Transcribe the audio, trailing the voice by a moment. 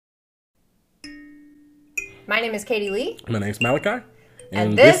My name is Katie Lee. My name's Malachi.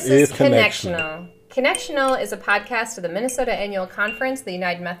 And this is Connectional. Connectional is a podcast of the Minnesota Annual Conference, the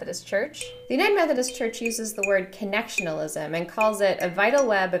United Methodist Church. The United Methodist Church uses the word connectionalism and calls it a vital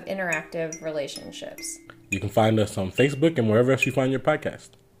web of interactive relationships. You can find us on Facebook and wherever else you find your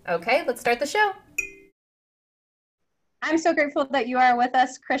podcast. Okay, let's start the show. I'm so grateful that you are with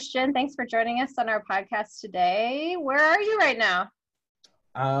us, Christian. Thanks for joining us on our podcast today. Where are you right now?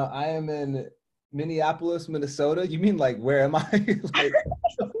 I am in Minneapolis, Minnesota. You mean like where am I?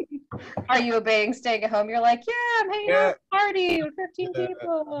 Are you obeying staying at home? You're like, yeah, I'm hanging out at a party with 15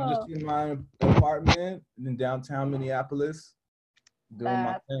 people. I'm just in my apartment in downtown Minneapolis doing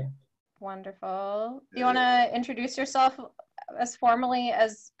my thing. Wonderful. Do you want to introduce yourself as formally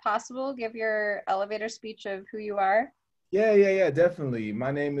as possible? Give your elevator speech of who you are. Yeah, definitely.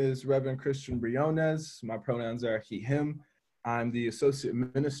 My name is Reverend Christian Briones. My pronouns are he, him. I'm the associate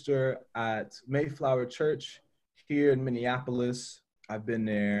minister at Mayflower Church here in Minneapolis. I've been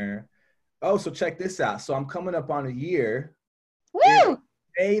there. Oh, so check this out. So I'm coming up on a year. Woo!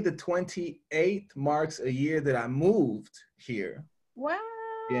 May the 28th marks a year that I moved here. Wow.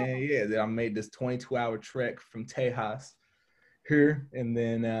 Yeah, that I made this 22-hour trek from Tejas here. And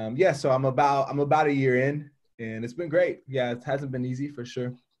then, so I'm about a year in, and it's been great. Yeah, it hasn't been easy for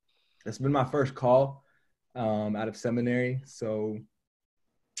sure. It's been my first call out of seminary. So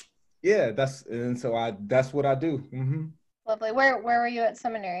yeah, that's what I do. Mm-hmm. Lovely. Where were you at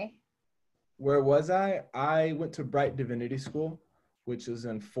seminary? Where was I? I went to Bright Divinity School, which is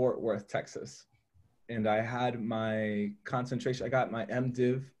in Fort Worth, Texas. And I had my concentration, I got my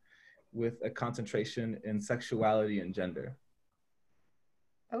MDiv with a concentration in sexuality and gender.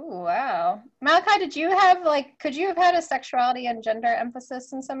 Oh, wow. Malachi, could you have had a sexuality and gender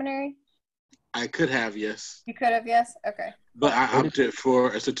emphasis in seminary? I could have, yes. You could have, yes? Okay. But I opted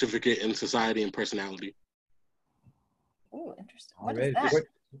for a certificate in society and personality. Oh, interesting. What is that?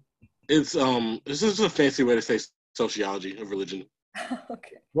 It's just a fancy way to say sociology of religion.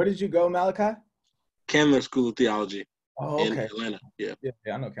 Okay. Where did you go, Malachi? Candler School of Theology in okay. Atlanta. Yeah,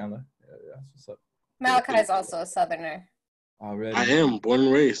 I know Candler. Yeah, that's what's up. Malachi is also a Southerner. Already. I am born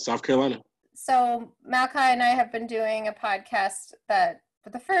and raised South Carolina. So Malachi and I have been doing a podcast that for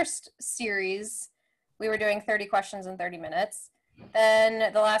the first series, we were doing 30 questions in 30 minutes.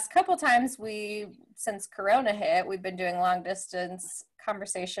 Then the last couple times since Corona hit, we've been doing long distance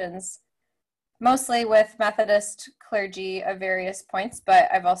conversations, mostly with Methodist clergy of various points, but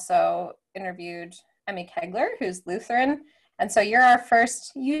I've also interviewed Emmy Kegler, who's Lutheran. And so you're our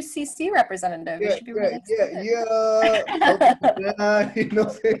first UCC representative. You should be really excited.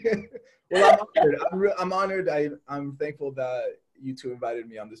 Well, I'm honored. I'm thankful that you two invited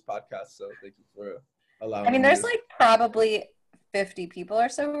me on this podcast. So thank you for allowing me. There's like probably 50 people or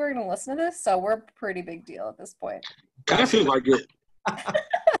so who are going to listen to this. So we're a pretty big deal at this point. I feel like it.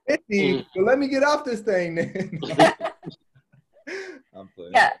 50? Well, let me get off this thing then. I'm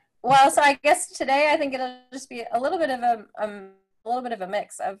playing. Yeah. Well, so I guess today I think it'll just be a little bit of a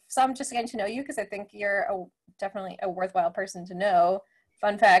mix of some just getting to know you because I think you're definitely a worthwhile person to know.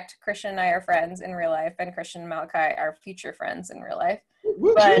 Fun fact: Christian and I are friends in real life, and Christian and Malachi are future friends in real life.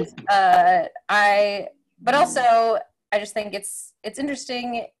 But also I just think it's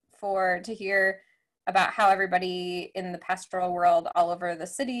interesting to hear about how everybody in the pastoral world all over the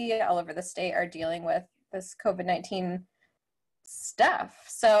city, all over the state are dealing with this COVID-19 stuff.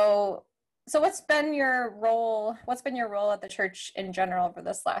 So what's been your role at the church in general over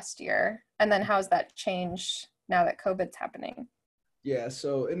this last year? And then how's that changed now that COVID's happening? Yeah,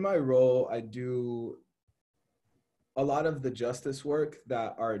 so in my role, I do a lot of the justice work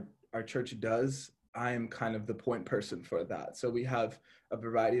that our church does. I am kind of the point person for that. So we have a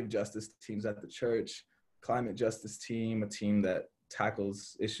variety of justice teams at the church, climate justice team, a team that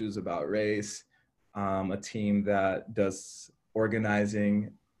tackles issues about race, a team that does organizing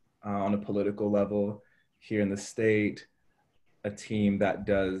on a political level here in the state, a team that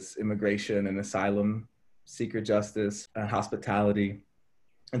does immigration and asylum seeker justice and hospitality.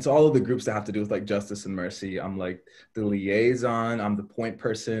 And so all of the groups that have to do with like justice and mercy, I'm like the liaison, I'm the point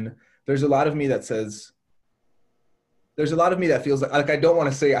person. There's a lot of me that feels like I don't want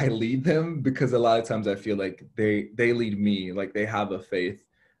to say I lead them because a lot of times I feel like they lead me, like they have a faith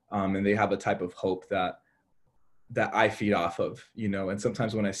and they have a type of hope that I feed off of, and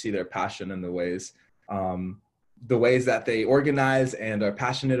sometimes when I see their passion and the ways that they organize and are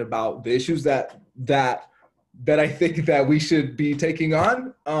passionate about the issues that I think that we should be taking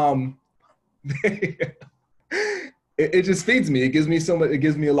on, it just feeds me. It gives me so much. It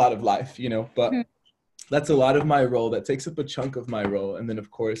gives me a lot of life, but that's a lot of my role. That takes up a chunk of my role. And then,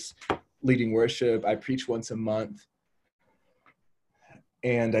 of course, leading worship. I preach once a month.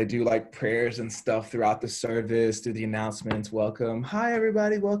 And I do like prayers and stuff throughout the service, do the announcements, welcome. Hi,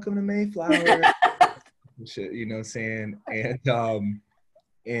 everybody. Welcome to Mayflower. Shit, you know what I'm saying?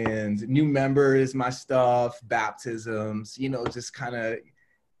 And new members, my stuff, baptisms, you know, just kind of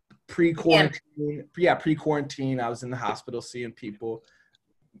pre-quarantine. Yeah, pre-quarantine. I was in the hospital seeing people.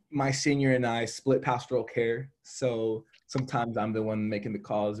 My senior and I split pastoral care. So sometimes I'm the one making the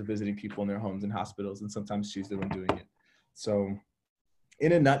calls or visiting people in their homes and hospitals, and sometimes she's the one doing it. So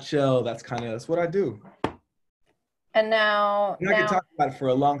in a nutshell, that's what I do. And I can talk about it for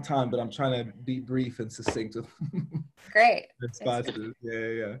a long time, but I'm trying to be brief and succinct. Great.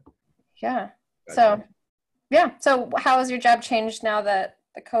 Yeah. Gotcha. So how has your job changed now that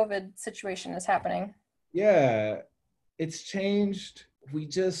the COVID situation is happening? Yeah, it's changed. We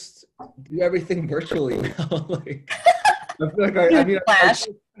just do everything virtually now. I feel like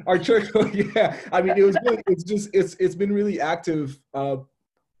our church, yeah. I mean, it's been really active.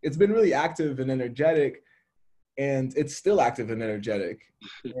 It's been really active and energetic, and it's still active and energetic.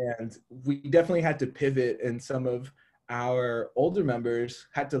 And we definitely had to pivot, and some of our older members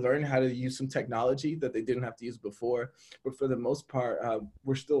had to learn how to use some technology that they didn't have to use before. But for the most part,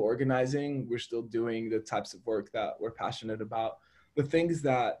 we're still organizing. We're still doing the types of work that we're passionate about. The things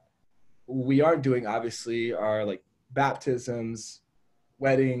that we aren't doing, obviously, are like baptisms,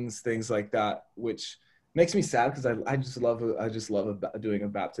 weddings, things like that, which makes me sad because I just love doing a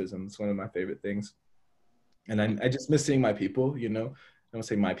baptism. It's one of my favorite things. And I just miss seeing my people, you know. I don't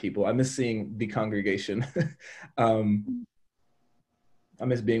say my people. I miss seeing the congregation. I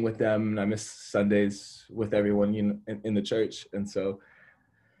miss being with them, and I miss Sundays with everyone, you know, in the church. And so,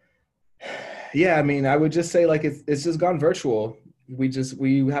 yeah, I mean, I would just say like it's just gone virtual. We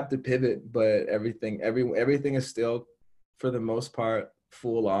have to pivot, but everything is still, for the most part,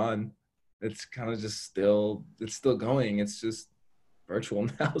 full on. It's kind of just still going. It's just virtual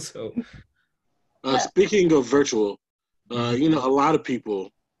now. So, speaking of virtual, you know, a lot of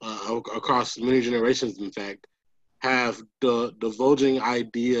people across many generations, in fact, have divulging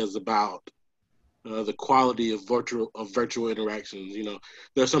ideas about the quality of virtual interactions. You know,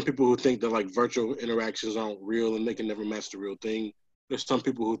 there are some people who think that like virtual interactions aren't real and they can never match the real thing. There's some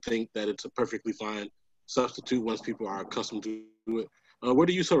people who think that it's a perfectly fine substitute once people are accustomed to it. Where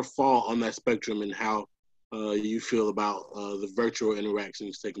do you sort of fall on that spectrum, and how you feel about the virtual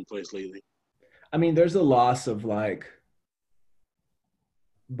interactions taking place lately? I mean, there's a loss of like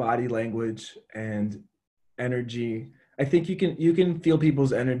body language and energy. I think you can feel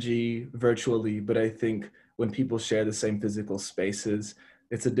people's energy virtually, but I think when people share the same physical spaces,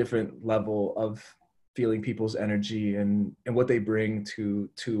 it's a different level of feeling people's energy and what they bring to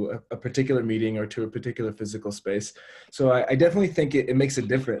a particular meeting or to a particular physical space. So I definitely think it makes a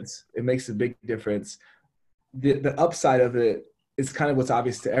difference. It makes a big difference. The upside of it is kind of what's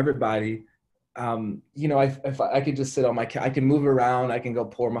obvious to everybody. You know, if I could just sit on I can move around, I can go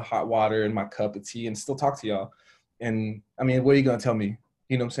pour my hot water in my cup of tea and still talk to y'all. And I mean, what are you gonna tell me?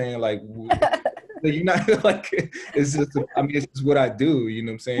 You know what I'm saying? Like, you're not like, it's just what I do. You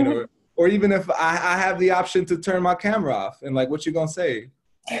know what I'm saying? Or even if I have the option to turn my camera off, and like, what you gonna say?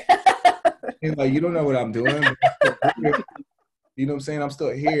 And like, you don't know what I'm doing. You know what I'm saying? I'm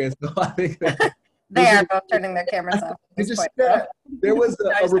still here. And so I think that they are both turning their cameras off. There was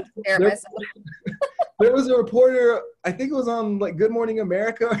there was a reporter, I think it was on like Good Morning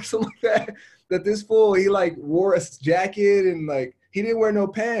America or something like that this fool, he like wore a jacket and like he didn't wear no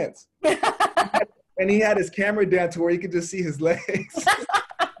pants. And he had his camera down to where you could just see his legs.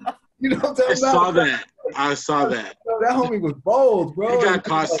 You know what I'm talking about? I saw that. Bro, that homie was bold, bro. He got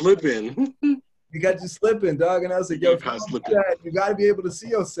caught slipping. You got you slipping, dog. And I was like, yo, you got to be able to see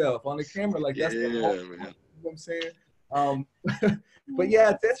yourself on the camera. Like, that's man. You know what I'm saying? But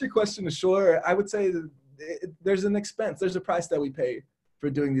yeah, to answer your question, sure, I would say there's an expense. There's a price that we pay for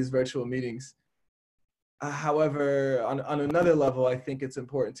doing these virtual meetings. However, on another level, I think it's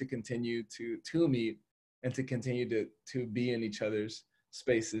important to continue to meet and to continue to be in each other's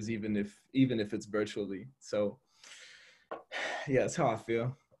spaces, even if it's virtually. So yeah, that's how I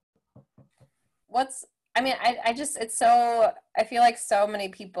feel. I feel like so many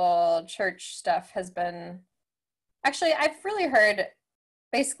people, church stuff has been, actually, I've really heard,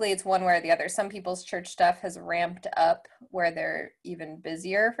 basically it's one way or the other. Some people's church stuff has ramped up where they're even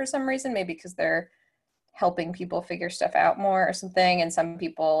busier for some reason, maybe because they're helping people figure stuff out more or something. And some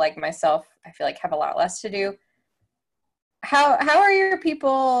people, like myself, I feel like have a lot less to do. How are your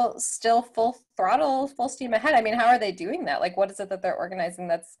people still full throttle, full steam ahead? I mean, how are they doing that? Like, what is it that they're organizing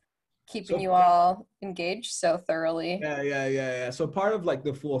that's keeping you all engaged so thoroughly. Yeah. So part of like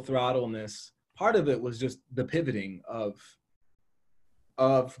the full throttleness, part of it was just the pivoting of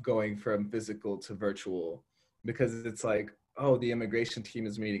going from physical to virtual, because it's like, oh, the immigration team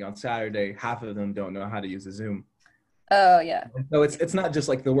is meeting on Saturday. Half of them don't know how to use a Zoom. Oh yeah. So it's not just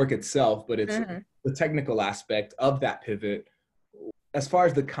like the work itself, but it's the technical aspect of that pivot. As far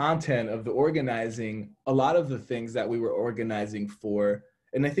as the content of the organizing, a lot of the things that we were organizing for,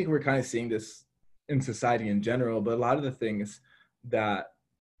 and I think we're kind of seeing this in society in general, but a lot of the things that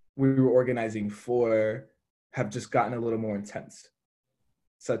we were organizing for have just gotten a little more intense,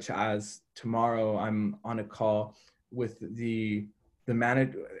 such as tomorrow I'm on a call with the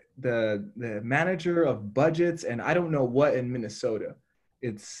manager of budgets, and I don't know what in Minnesota.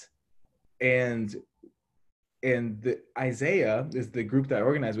 And the Isaiah is the group that I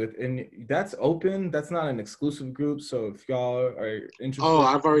organize with, and that's open. That's not an exclusive group. So if y'all are interested. Oh,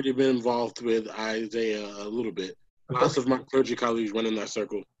 I've already been involved with Isaiah a little bit. Lots of my clergy colleagues run in that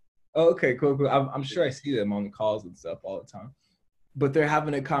circle. Oh, okay, cool. I'm sure I see them on the calls and stuff all the time. But they're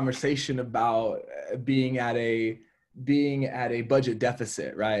having a conversation about being at a budget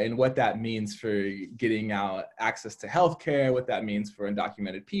deficit, right? And what that means for getting out access to healthcare, what that means for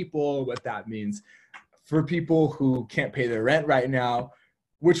undocumented people, what that means for people who can't pay their rent right now,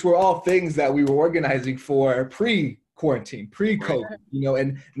 which were all things that we were organizing for pre-quarantine, pre-COVID,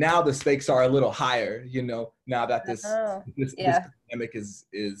 and now the stakes are a little higher, now that this pandemic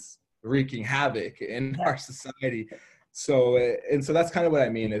is wreaking havoc in our society. So that's kind of what I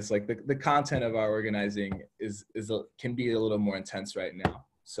mean is like the content of our organizing can be a little more intense right now.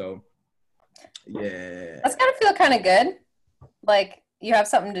 So yeah. That's gotta feel kind of good. Like you have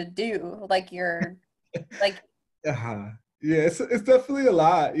something to do, like you're like yeah, it's definitely a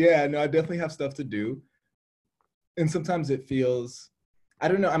lot. Yeah, no, I definitely have stuff to do. And sometimes it feels, I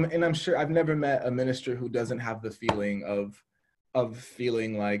don't know, I'm sure I've never met a minister who doesn't have the feeling of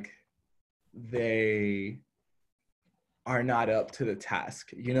feeling like they are not up to the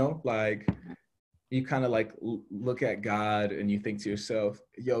task, like you kind of like look at God and you think to yourself,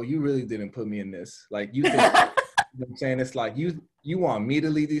 yo, you really didn't put me in this. Like you think, you know what I'm saying? It's like, you want me to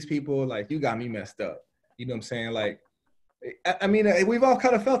lead these people? Like you got me messed up. You know what I'm saying? Like, I mean, we've all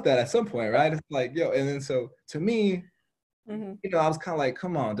kind of felt that at some point, right? It's like, yo, and then so to me, I was kind of like,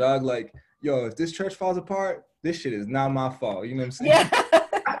 come on, dog. Like, yo, if this church falls apart, this shit is not my fault. You know what I'm saying? Yeah.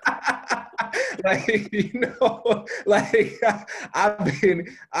 Like,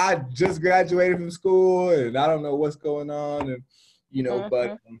 I just graduated from school and I don't know what's going on. And,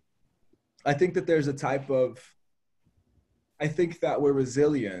 but I think that there's a type of, I think that we're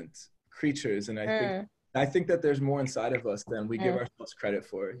resilient creatures. And I think that there's more inside of us than we give ourselves credit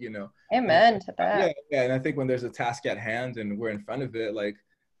for, Amen to that. Yeah. And I think when there's a task at hand and we're in front of it, like,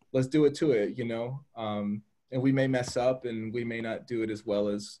 let's do it to it, and we may mess up and we may not do it as well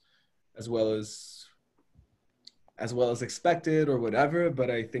as expected or whatever, but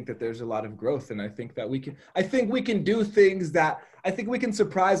I think that there's a lot of growth, and I think we can do things that I think we can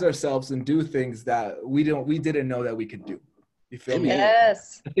surprise ourselves and do things that we didn't know that we could do. You feel me?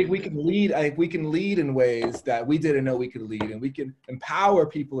 Yes. I think we can lead. We can lead in ways that we didn't know we could lead, and we can empower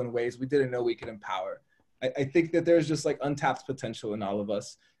people in ways we didn't know we could empower. I think that there's just like untapped potential in all of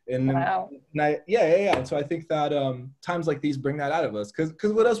us. And wow. And so I think that times like these bring that out of us. Cause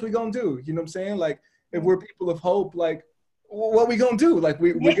what else we gonna do? You know what I'm saying? Like if we're people of hope, like what we gonna do? Like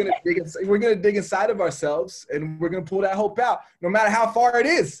we're gonna dig inside of ourselves and we're gonna pull that hope out, no matter how far it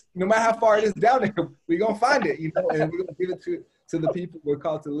is down there. We're gonna find it, and we're gonna give it to the people we're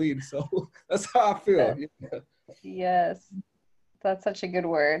called to lead. So that's how I feel. Yeah. Yes, that's such a good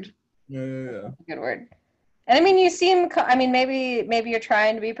word. Yeah. Good word. And I mean, you seem, maybe you're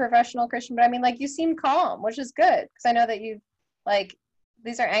trying to be a professional Christian, but I mean, like, you seem calm, which is good. Because I know that you, like,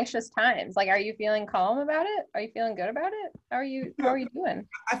 these are anxious times. Like, are you feeling calm about it? Are you feeling good about it? How are you doing?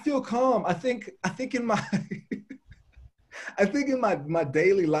 I feel calm. I think in my, my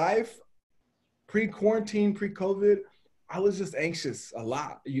daily life, pre-quarantine, pre-COVID, I was just anxious a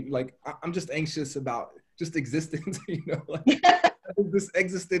lot. I'm just anxious about just existence, This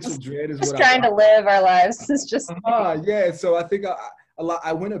existential dread is just trying to live our lives. It's just yeah. So I think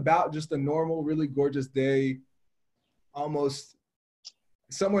I went about just a normal, really gorgeous day, almost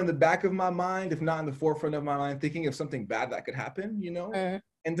somewhere in the back of my mind, if not in the forefront of my mind, thinking of something bad that could happen,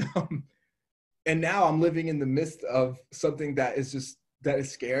 and now I'm living in the midst of something that is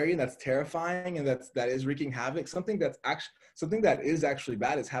scary and that's terrifying and that is wreaking havoc. Something that is actually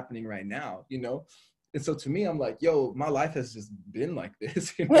bad is happening right now, And so to me, I'm like, yo, my life has just been like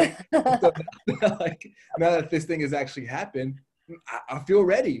this, So like, now that this thing has actually happened, I feel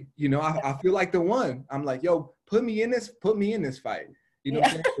ready. You know, I feel like the one. I'm like, yo, put me in this fight. You know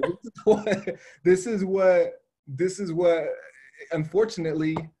what I'm saying? This is what,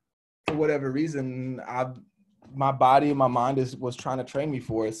 unfortunately, for whatever reason, my body and my mind was trying to train me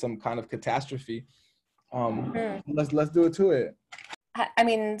for some kind of catastrophe. Let's do it to it. I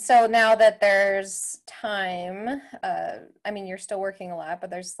mean, so now that there's time, I mean, you're still working a lot, but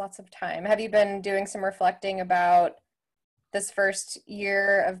there's lots of time. Have you been doing some reflecting about this first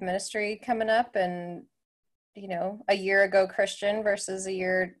year of ministry coming up, and, you know, a year ago Christian versus a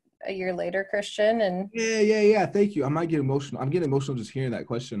year later Christian? And Yeah. Thank you. I might get emotional. I'm getting emotional just hearing that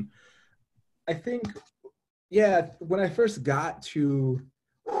question. I think, when I first got here,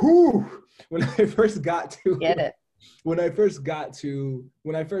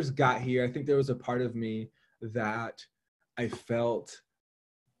 I think there was a part of me that I felt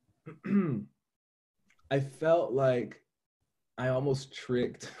like I almost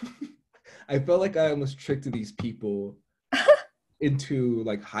tricked these people into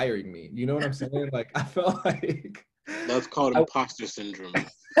like hiring me. You know what I'm saying? Like, I felt like that's called imposter syndrome.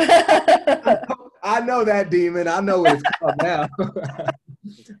 I know that, demon. I know what it's called now.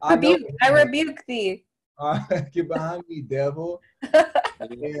 I rebuke thee. Get behind me, devil.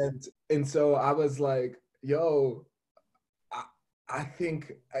 And so I was like, yo, I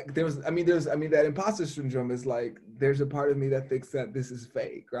think that imposter syndrome is like, there's a part of me that thinks that this is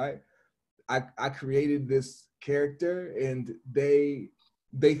fake, right? I created this character and they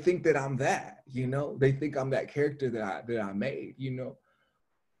think that I'm that, you know? They think I'm that character that I made, you know?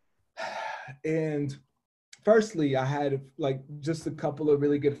 And firstly, I had like just a couple of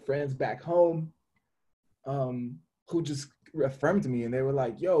really good friends back home who just affirmed me, and they were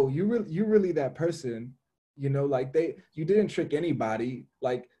like, yo, you really that person, you know, like you didn't trick anybody.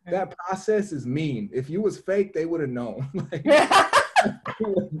 Like, that process is mean. If you was fake, they would have known. Like,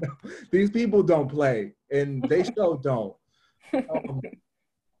 these people don't play, and they still don't.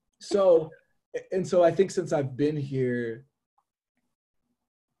 So I think since I've been here,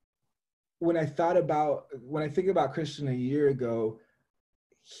 when I think about Christian a year ago,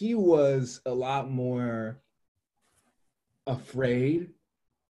 he was a lot more afraid,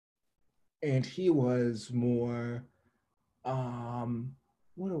 and he was more,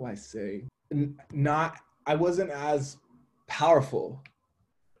 what do I say? I wasn't as powerful.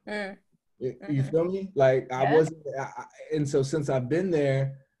 You feel me? Like, yeah. I wasn't, and so since I've been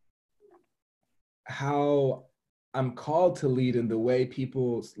there, how I'm called to lead in the way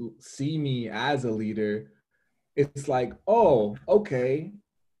people see me as a leader, it's like, oh, okay,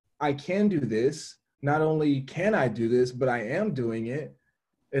 I can do this. Not only can I do this, but I am doing it.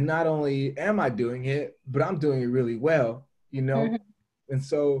 And not only am I doing it, but I'm doing it really well, you know? Mm-hmm. And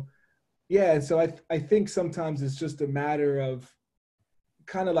so, I think sometimes it's just a matter of,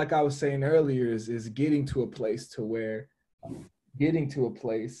 kind of like I was saying earlier, is getting to a place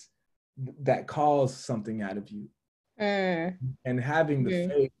that calls something out of you. And having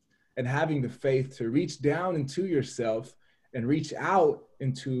the faith to reach down into yourself and reach out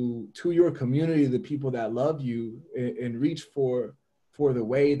to your community, the people that love you, and reach for the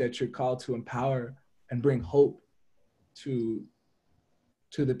way that you're called to empower and bring hope to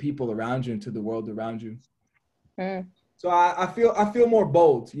the people around you and to the world around you. So I feel more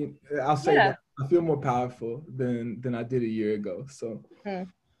bold. I'll say that. I feel more powerful than I did a year ago. So.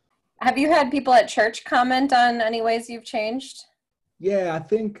 Have you had people at church comment on any ways you've changed? Yeah, I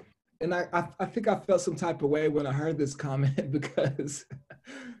think, and I think I felt some type of way when I heard this comment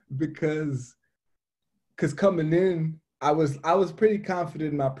because coming in, I was pretty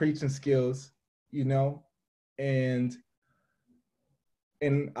confident in my preaching skills, you know, and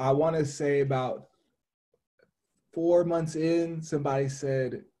I want to say about 4 months in, somebody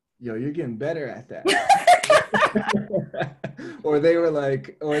said, yo, you're getting better at that. or they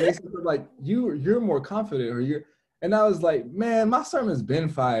said like, you're more confident, and I was like, man, my sermon's been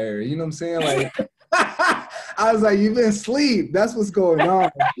fire. You know what I'm saying? Like, I was like, you've been asleep. That's what's going on.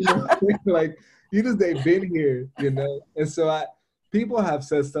 You know? Like, you just ain't been here, you know? And so people have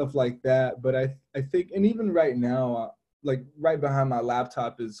said stuff like that, but I think, and even right now, like right behind my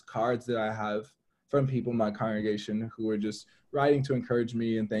laptop is cards that I have from people in my congregation who are just writing to encourage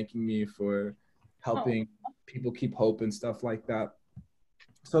me and thanking me for helping people keep hope and stuff like that.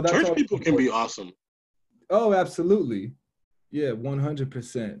 So that's church people can be awesome. Oh, absolutely. Yeah,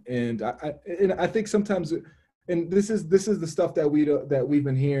 100%. And I think sometimes, and this is the stuff that we've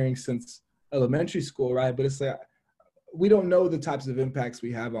been hearing since elementary school, right? But it's like, we don't know the types of impacts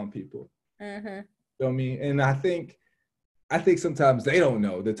we have on people. Mm-hmm. You know what I mean? And I think sometimes they don't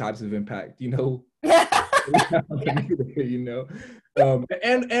know the types of impact, you know? You know,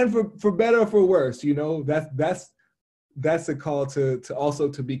 and for better or for worse, you know, that's a call to also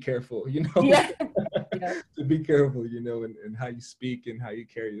to be careful, you know. Yeah. To be careful, you know, and how you speak and how you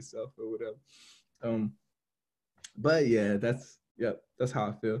carry yourself or whatever. But yeah, that's how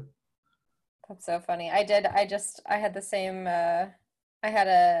I feel. That's so funny. I had the same, I had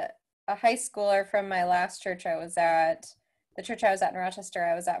a high schooler from my last church I was at, the church I was at in Rochester,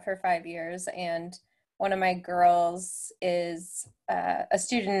 I was at for 5 years. And one of my girls is a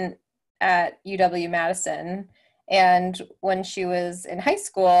student at UW-Madison. And when she was in high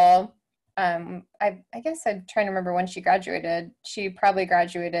school, I guess I'm trying to remember when she graduated. She probably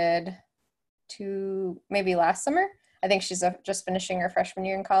graduated to maybe last summer. I think she's just finishing her freshman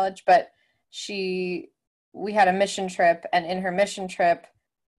year in college, but we had a mission trip, and in her mission trip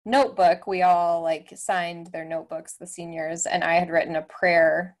notebook, we all like signed their notebooks, the seniors, and I had written a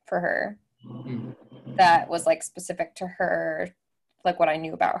prayer for her that was like specific to her, like what I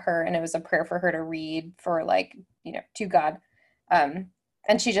knew about her, and it was a prayer for her to read for, like, you know, to God.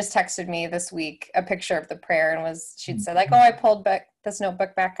 And she just texted me this week a picture of the prayer, and she'd said like, oh, I pulled back this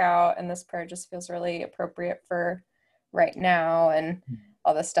notebook back out, and this prayer just feels really appropriate for right now, and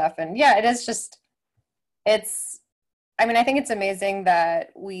all this stuff. And yeah, it is just, I mean, I think it's amazing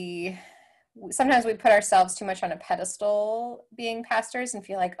that sometimes we put ourselves too much on a pedestal being pastors and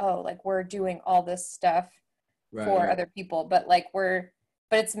feel like, oh, like we're doing all this stuff for other people, but like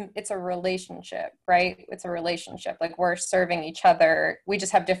it's a relationship, right? It's a relationship. Like we're serving each other. We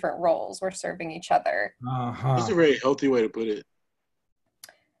just have different roles. We're serving each other. That's a very healthy way to put it.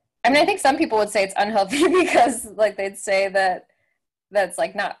 I mean, I think some people would say it's unhealthy because like they'd say that that's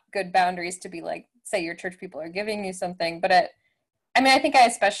like not good boundaries to be like, say your church people are giving you something. But I think I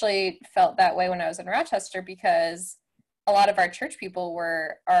especially felt that way when I was in Rochester, because a lot of our church people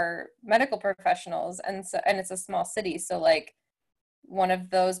are medical professionals, and it's a small city. So like one of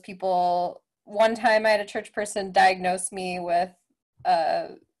those people, one time I had a church person diagnose me with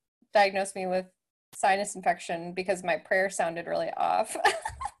sinus infection because my prayer sounded really off.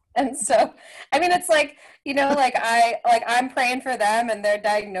 And so, I mean, it's like, you know, like I'm praying for them and they're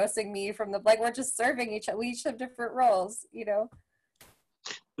diagnosing me from we're just serving each other. We each have different roles, you know?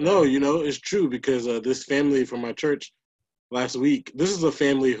 No, you know, it's true, because this family from my church last week, this is a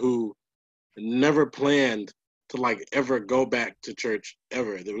family who never planned to like ever go back to church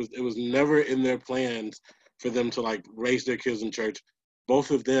ever. It was never in their plans for them to like raise their kids in church.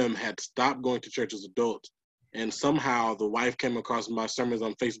 Both of them had stopped going to church as adults. And somehow the wife came across my sermons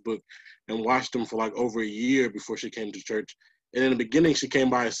on Facebook and watched them for like over a year before she came to church. And in the beginning, she came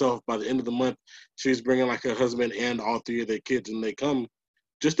by herself. By the end of the month, she's bringing like her husband and all 3 of their kids, and they come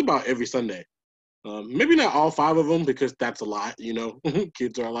just about every Sunday. Maybe not all 5 of them, because that's a lot, you know,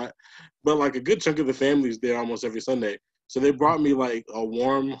 kids are a lot. But like a good chunk of the family is there almost every Sunday. So they brought me like a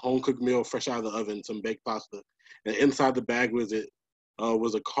warm home-cooked meal fresh out of the oven, some baked pasta. And inside the bag was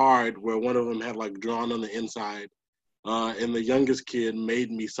a card where one of them had like drawn on the inside. And the youngest kid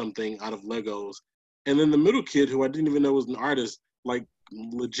made me something out of Legos. And then the middle kid, who I didn't even know was an artist, like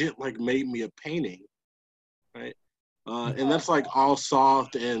legit like made me a painting, right? And that's like all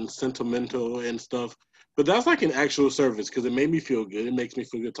soft and sentimental and stuff. But that's like an actual service, because it made me feel good. It makes me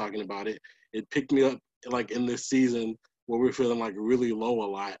feel good talking about it. It picked me up like in this season where we're feeling like really low a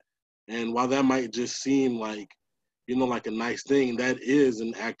lot. And while that might just seem like, you know, like a nice thing, that is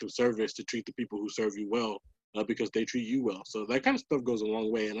an act of service to treat the people who serve you well, because they treat you well. So that kind of stuff goes a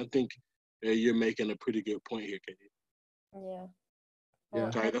long way. And I think you're making a pretty good point here, Katie. Yeah. Yeah.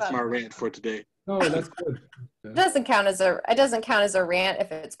 Sorry, that's my rant for today. Oh, that's good. It doesn't count as a rant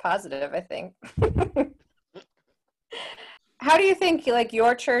if it's positive, I think. How do you think like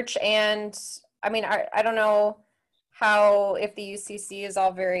your church and, I mean, I don't know if the UCC is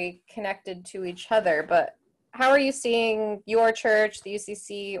all very connected to each other, but how are you seeing your church, the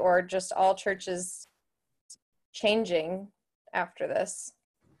UCC, or just all churches changing after this?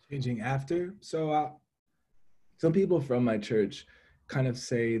 Changing after? So some people from my church kind of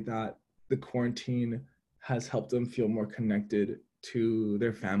say that the quarantine has helped them feel more connected to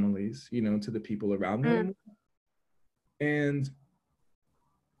their families, you know, to the people around them. And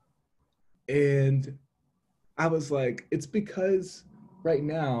I was like, it's because right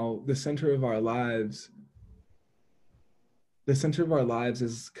now the center of our lives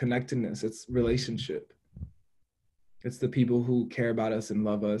is connectedness. It's relationship. It's the people who care about us and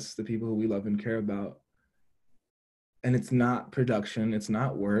love us, the people who we love and care about. And it's not production, it's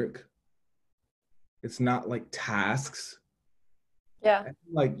not work. It's not like tasks. Yeah.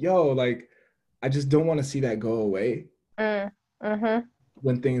 Like, yo, like, I just don't want to see that go away. Mm-hmm.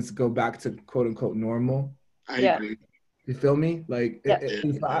 when things go back to quote unquote normal. I agree. You feel me? Like, Yeah.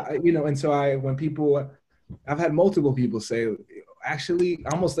 and so when people, I've had multiple people say, actually,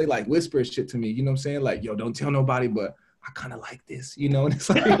 almost they like whisper shit to me, you know what I'm saying? Like, yo, don't tell nobody, but I kind of like this, you know? And it's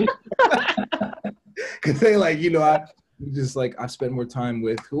like, cause they like, you know, I spend more time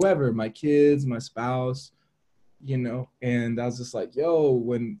with whoever, my kids, my spouse, you know? And I was just like, yo,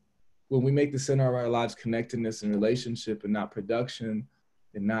 when we make the center of our lives connectedness and relationship and not production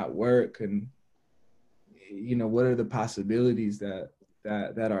and not work, and you know, what are the possibilities that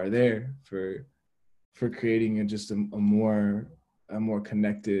are there for creating just a more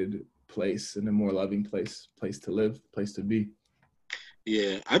connected place and a more loving place to live, place to be.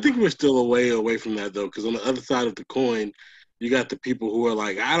 Yeah, I think we're still a way away from that though, because on the other side of the coin, you got the people who are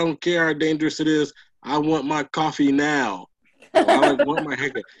like, I don't care how dangerous it is, I want my coffee now. I want my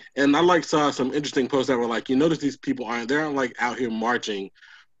haircut. And I saw some interesting posts that were like, you notice these people aren't like out here marching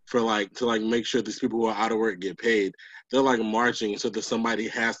for to make sure these people who are out of work get paid. They're like marching so that somebody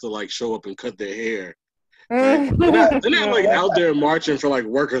has to like show up and cut their hair. Like, they're not like out there marching for like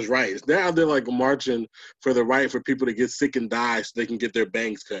workers' rights. They're out there like marching for the right for people to get sick and die so they can get their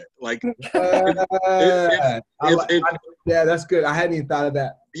bangs cut. Like, yeah, that's good. I hadn't even thought of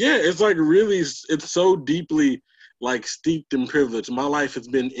that. Yeah, it's like really, it's so deeply like steeped in privilege. My life has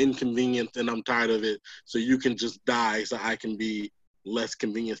been inconvenienced and I'm tired of it. So you can just die so I can be less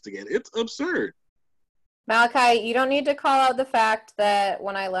convenienced again. It's absurd. Malachi, you don't need to call out the fact that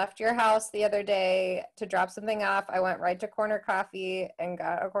when I left your house the other day to drop something off, I went right to Corner Coffee and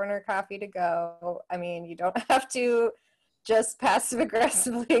got a Corner Coffee to go. I mean, you don't have to just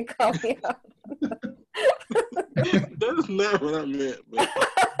passive-aggressively call me out. That's not what I meant.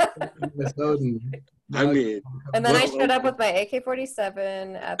 I mean, and then I showed up with my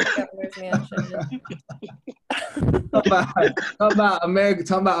AK-47 at the governor's mansion. Talk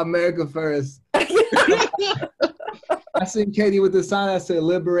about America first. I seen Katie with the sign that said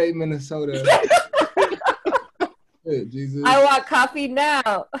 "Liberate Minnesota." Jesus. I want coffee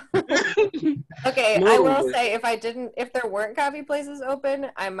now. Okay, no, I will say if there weren't coffee places open,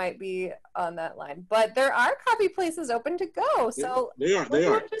 I might be on that line. But there are coffee places open to go, so yeah, they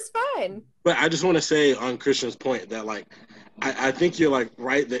are just fine. But I just want to say on Christian's point that like I think you're like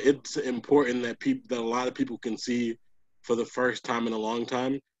right that it's important that that a lot of people can see for the first time in a long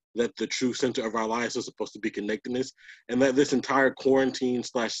time that the true center of our lives is supposed to be connectedness, and that this entire quarantine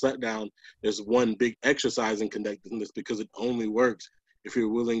 / shutdown is one big exercise in connectedness, because it only works if you're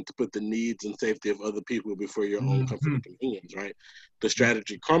willing to put the needs and safety of other people before your own comfort and convenience, right? The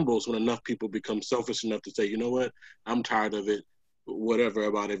strategy crumbles when enough people become selfish enough to say, you know what, I'm tired of it, whatever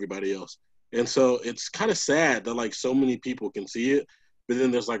about everybody else. And so it's kind of sad that like so many people can see it, but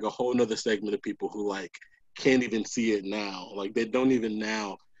then there's like a whole nother segment of people who like can't even see it now. Like they don't even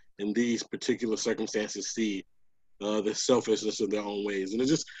now in these particular circumstances see the selfishness of their own ways. And it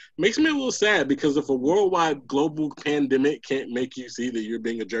just makes me a little sad, because if a worldwide global pandemic can't make you see that you're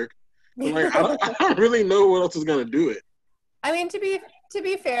being a jerk, I'm like, I don't really know what else is going to do it. I mean, to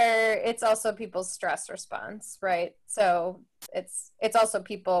be fair, it's also people's stress response, right? So it's also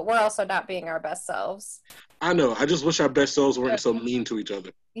people, we're also not being our best selves. I know. I just wish our best selves weren't so mean to each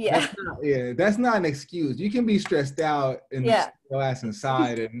other. Yeah. That's not an excuse. You can be stressed out and your ass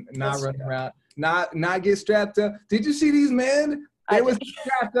inside and not run around, not get strapped up. Did you see these men? They was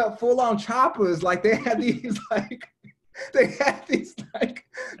strapped up full on choppers. Like they had these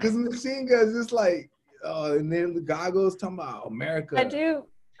this machine guns, just like, oh, and then the goggles talking about America. I do.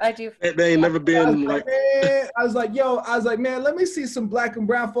 They ain't never been like. I was like, man, let me see some black and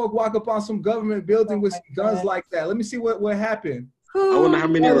brown folk walk up on some government building with some guns like that. Let me see what happened. I wonder how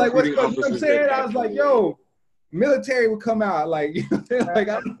many recruiting officers. You know what I'm saying? I was like, yo, military would come out. Like, you know, like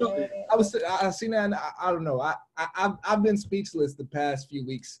I don't know. I seen that. And I don't know. I've been speechless the past few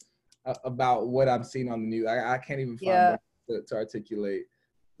weeks about what I've seen on the news. I can't even find words to articulate.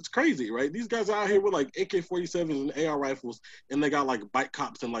 It's crazy, right? These guys are out here with like AK-47s and AR rifles, and they got like bike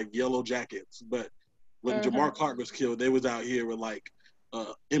cops in like yellow jackets. But when Jamar Clark was killed, they was out here with like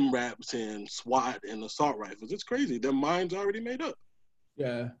MRAPs and SWAT and assault rifles. It's crazy. Their minds already made up.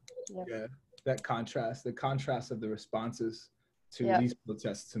 Yeah. That contrast, the contrast of the responses to these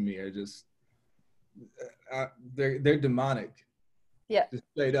protests to me are just they're demonic. Yeah. Just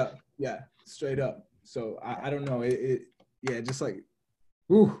straight up. So I don't know. Just like.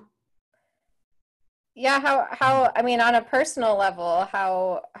 Ooh. Yeah, how I mean, on a personal level,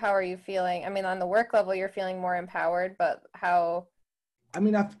 how are you feeling? I mean, on the work level, you're feeling more empowered, but how? I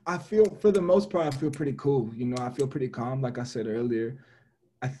mean, I feel, for the most part, I feel pretty cool. You know, I feel pretty calm. Like I said earlier,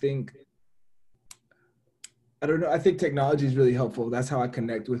 I think I don't know. I think technology is really helpful. That's how I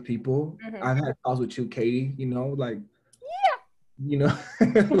connect with people. Mhm. I've had calls with you, Katie, like, like I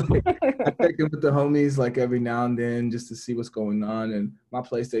check in with the homies like every now and then just to see what's going on. And my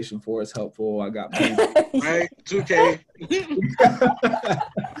PlayStation 4 is helpful. I got Right? 2K.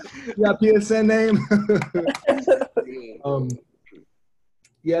 yeah, PSN name.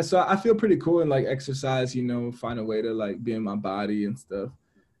 Yeah, so I feel pretty cool and like exercise, find a way to like be in my body and stuff.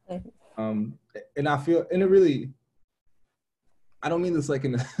 And I feel, and it really, I don't mean this like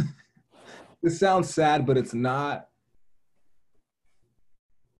in a, this sounds sad, but it's not.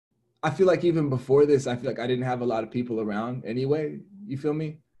 I feel like even before this, I feel like I didn't have a lot of people around anyway. You feel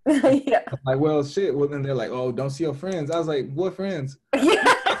me? Yeah. I'm like, well, shit. Well, then they're like, oh, don't see your friends. I was like, what friends?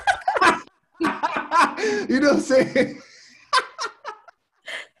 Yeah. You know what I'm saying?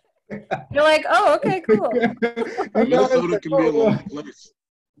 You're like, oh, okay, cool. Minnesota can be a lonely place.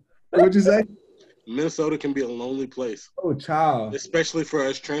 What'd you say? Minnesota can be a lonely place. Oh, child. Especially for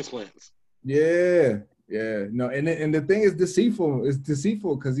us transplants. Yeah. Yeah. No, and the thing is deceitful. It's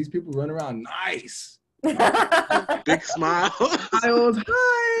deceitful because these people run around nice. Big smile. Hi.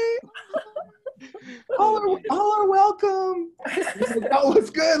 All are welcome. Oh, what's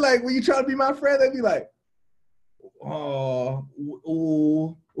good? Like when you try to be my friend, they'd be like, oh,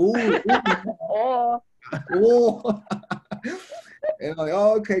 ooh. Oh. And I'm like,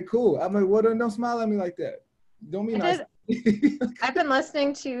 oh, okay, cool. I'm like, well, don't smile at me like that. Don't be nice. I've been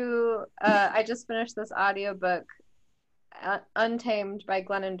listening to, I just finished this audiobook, Untamed by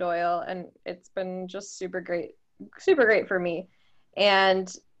Glennon Doyle, and it's been just super great for me.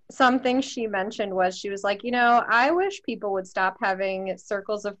 And something she mentioned was, she was like, I wish people would stop having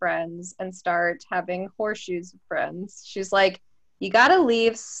circles of friends and start having horseshoes of friends. She's like, you got to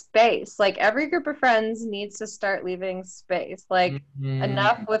leave space. Like every group of friends needs to start leaving space. Like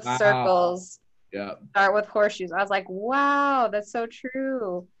enough with circles. Yeah. Start with horseshoes. I was like, wow, that's so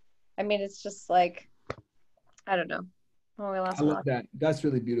true. I mean, it's just like, I don't know. Oh, we lost I love that. That's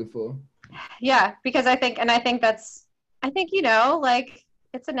really beautiful. Yeah, because I think that's, like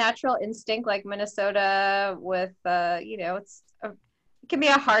it's a natural instinct, like Minnesota with, it can be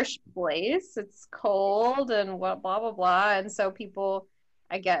a harsh place. It's cold and blah, blah, blah. And so people,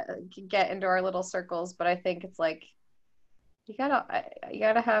 get into our little circles, but I think it's like, you gotta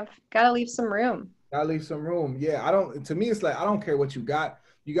leave some room. Gotta leave some room. Yeah, to me, it's like, I don't care what you got.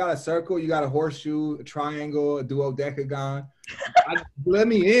 You got a circle, you got a horseshoe, a triangle, a duodecagon. Let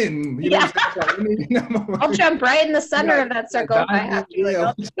me in. You know what I'm saying? I'll jump right in the center of that circle if I have to.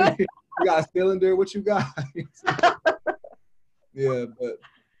 Yeah, you got a cylinder, what you got? Yeah, but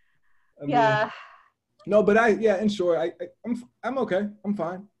I mean, no, but in short, I'm okay. I'm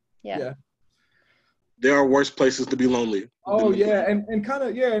fine. Yeah. There are worse places to be lonely. Oh yeah, and kind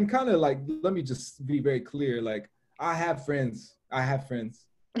of like, let me just be very clear. Like I have friends. And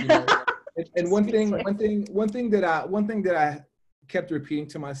one thing that I kept repeating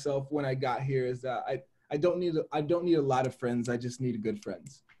to myself when I got here is that I don't need a lot of friends. I just need good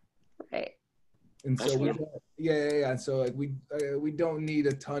friends. Right. And so so like we don't need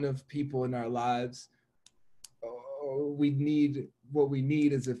a ton of people in our lives. What we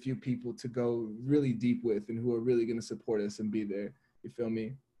need is a few people to go really deep with and who are really going to support us and be there. You feel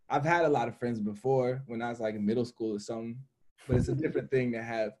me? I've had a lot of friends before when I was like in middle school or something, but it's a different thing to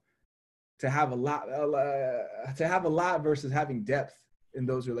have a lot versus having depth in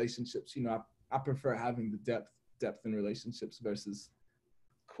those relationships. I prefer having the depth in relationships versus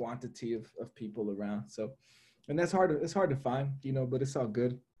quantity of people around. So, and it's hard to find, but it's all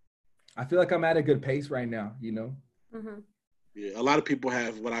good. I feel like I'm at a good pace right now, Mm-hmm. Yeah, a lot of people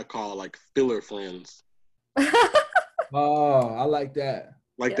have what I call like filler friends. Oh, I like that.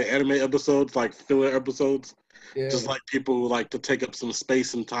 Like the anime episodes, like filler episodes. Yeah. Just like people who like to take up some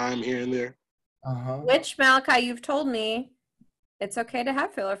space and time here and there. Which, Malachi, you've told me it's okay to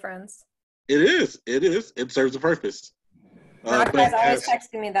have filler friends. It is. It serves a purpose. Malachi's always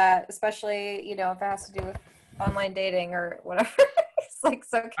texting me that, especially, if it has to do with online dating or whatever. It's like,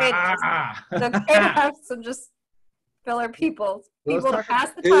 it's okay to have some just filler people to pass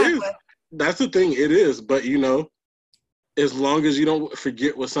the time with. That's the thing. It is. But, as long as you don't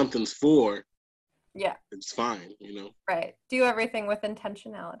forget what something's for, it's fine, Right. Do everything with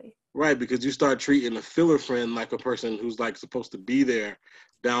intentionality. Right, because you start treating a filler friend like a person who's like supposed to be there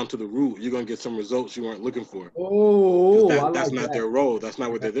down to the root. You're gonna get some results you weren't looking for. Oh, that's not their role. That's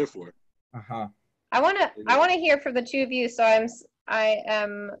not what they're there for. I wanna hear from the two of you. So I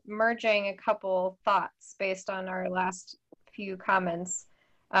am merging a couple thoughts based on our last few comments.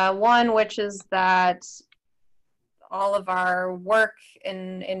 One, which is that all of our work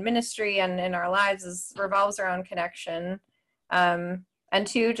in ministry and in our lives revolves around connection. And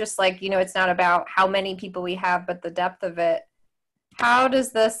two, just like, it's not about how many people we have, but the depth of it. How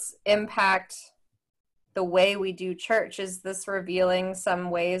does this impact the way we do church? Is this revealing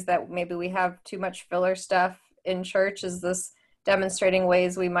some ways that maybe we have too much filler stuff in church? Is this demonstrating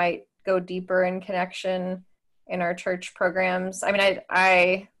ways we might go deeper in connection in our church programs? I mean,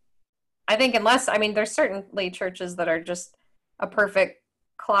 I think there's certainly churches that are just a perfect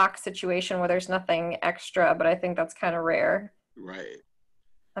clock situation where there's nothing extra, but I think that's kind of rare. Right.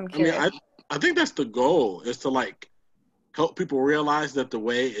 I'm curious. I think that's the goal, is to like help people realize that the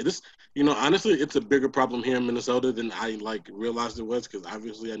way it is, honestly, it's a bigger problem here in Minnesota than I like realized it was, because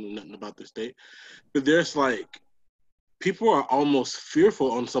obviously I knew nothing about the state. But there's like, people are almost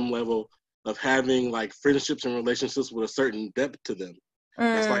fearful on some level of having like friendships and relationships with a certain depth to them.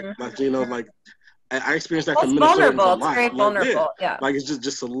 That's like I experienced that from Minnesota a lot. It's very vulnerable. Yeah. Like it's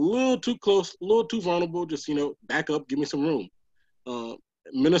just a little too close, a little too vulnerable. Just back up, give me some room.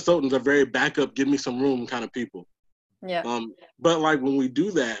 Minnesotans are very back up, give me some room kind of people. Yeah. But like when we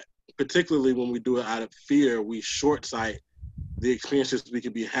do that, particularly when we do it out of fear, we short sight the experiences we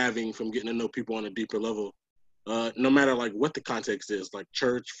could be having from getting to know people on a deeper level. No matter like what the context is, like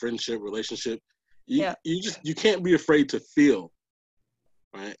church, friendship, relationship, you can't be afraid to feel.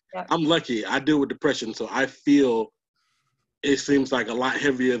 Right. Yeah. I'm lucky. I deal with depression, so I feel it seems like a lot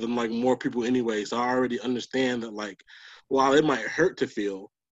heavier than like more people anyway. So I already understand that like, while it might hurt to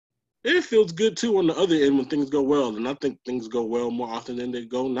feel, it feels good too on the other end when things go well. And I think things go well more often than they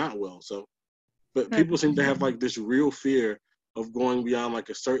go not well. So, but people seem to have like this real fear of going beyond like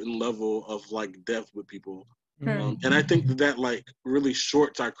a certain level of like depth with people. And I think that like really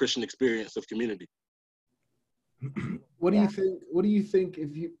shorts our Christian experience of community. What do you think? What do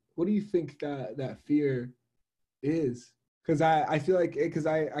you think that fear is? Because I feel like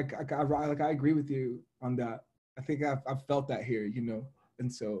I agree with you on that. I think I've felt that here,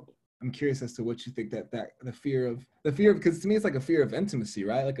 and so I'm curious as to what you think that the fear of because to me it's like a fear of intimacy,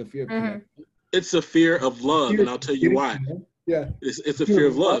 right? Like a fear of connection. It's a fear of love, and I'll tell you why. Yeah, it's a fear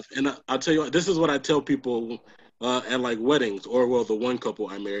of love, and I'll tell you what. This is what I tell people at like weddings, or the one couple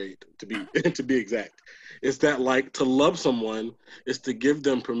I married to be exact. It's that like to love someone is to give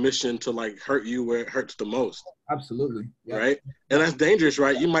them permission to like hurt you where it hurts the most. Absolutely. Yeah. Right? And that's dangerous,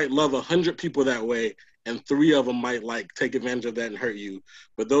 right? You might love 100 people that way, and 3 of them might like take advantage of that and hurt you.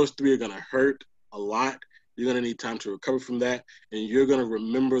 But those 3 are going to hurt a lot. You're going to need time to recover from that. And you're going to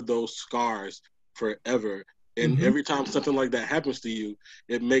remember those scars forever. And every time something like that happens to you,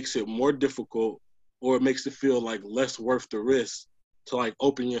 it makes it more difficult, or it makes it feel like less worth the risk to like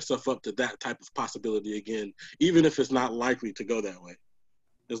open yourself up to that type of possibility again, even if it's not likely to go that way.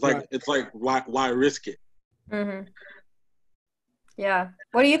 It's like, It's like, why risk it? Mm-hmm. Yeah.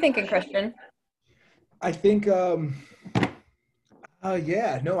 What are you thinking, Christian? I think, I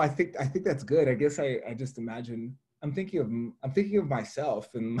think that's good. I guess I just imagine, I'm thinking of myself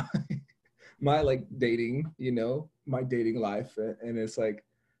and my like dating, my dating life. And it's like,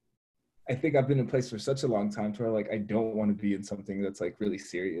 I think I've been in place for such a long time to where like I don't want to be in something that's like really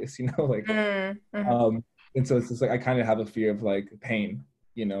serious, and so it's just like I kind of have a fear of like pain,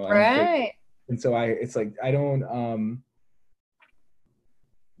 Right. And so I don't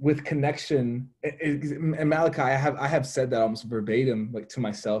with connection and Malachi, I have said that almost verbatim like to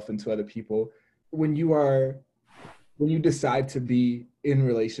myself and to other people. When you decide to be in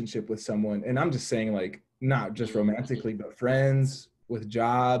relationship with someone, and I'm just saying like not just romantically, but friends, with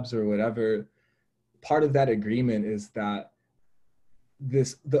jobs or whatever, part of that agreement is that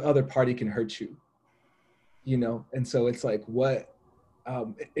the other party can hurt you, and so it's like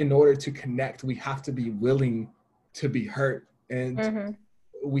in order to connect, we have to be willing to be hurt, and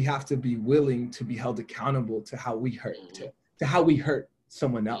we have to be willing to be held accountable to how we hurt, to how we hurt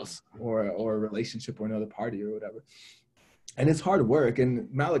someone else or a relationship or another party or whatever. And it's hard work. And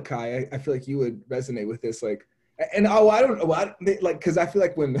Malachi, I feel like you would resonate with this, like. And I don't know, because I feel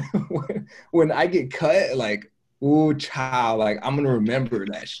like when I get cut, like, ooh, child, like I'm gonna remember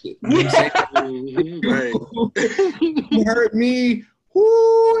that shit. You know what I'm saying? You hurt me,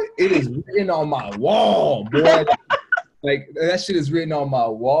 ooh, it is written on my wall, boy. Like that shit is written on my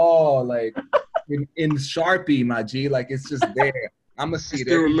wall, like in Sharpie, my G. Like it's just there. I'm gonna see it. I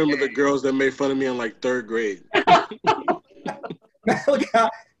still remember the girls that made fun of me in like 3rd grade. Look how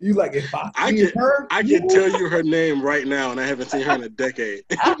you like if I can tell you her name right now, and I haven't seen her in a decade.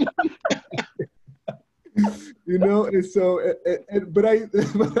 And so, but I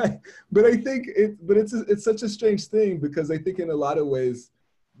think it's such a strange thing, because I think in a lot of ways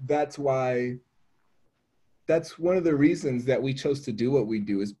that's why that's one of the reasons that we chose to do what we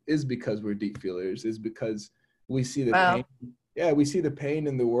do is because we're deep feelers, is because we see the pain. Yeah, we see the pain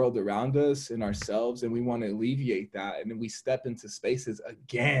in the world around us, in ourselves, and we want to alleviate that. And then we step into spaces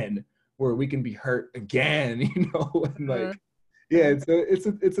again where we can be hurt again, you know, and like, yeah,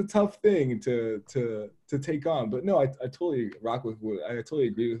 it's a tough thing to take on. But no, I totally rock with what I totally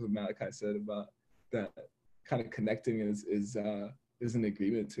agree with what Malachi said about that kind of connecting is an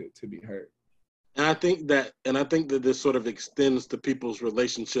agreement to be hurt. And I think that this sort of extends to people's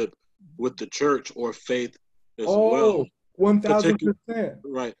relationship with the church or faith as well. 1,000%.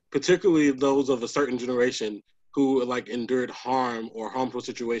 Right. Particularly those of a certain generation who like endured harm or harmful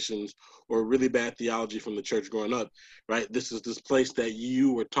situations or really bad theology from the church growing up, right? This is this place that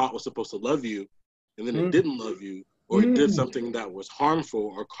you were taught was supposed to love you, and then it didn't love you, or it did something that was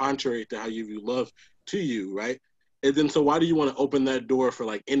harmful or contrary to how you view love to you, right? And then so why do you want to open that door for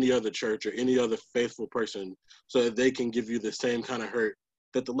like any other church or any other faithful person so that they can give you the same kind of hurt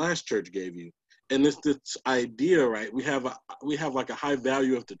that the last church gave you? And this idea, right? We have like a high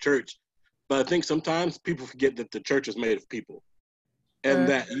value of the church, but I think sometimes people forget that the church is made of people, and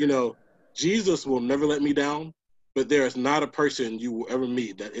that, you know, Jesus will never let me down, but there is not a person you will ever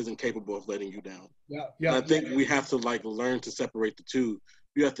meet that isn't capable of letting you down. I think we have to like learn to separate the two.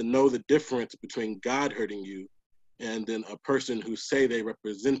 You have to know the difference between God hurting you and then a person who say they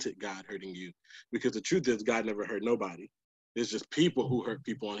represented God hurting you, because the truth is God never hurt nobody. It's just people who hurt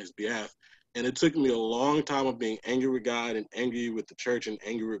people on his behalf. And it took me a long time of being angry with God and angry with the church and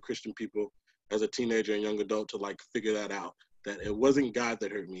angry with Christian people as a teenager and young adult to like figure that out, that it wasn't God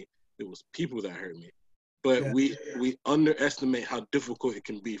that hurt me, it was people that hurt me. But we underestimate how difficult it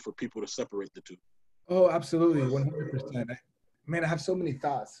can be for people to separate the two. Oh, absolutely, 100%. Man, I have so many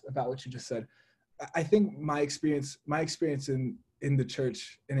thoughts about what you just said. I think my experience in the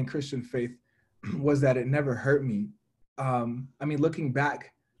church and in Christian faith was that it never hurt me. I mean, looking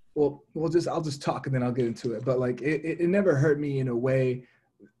back, I'll just talk and then I'll get into it. But like, it never hurt me in a way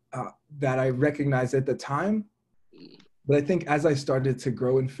that I recognized at the time. But I think as I started to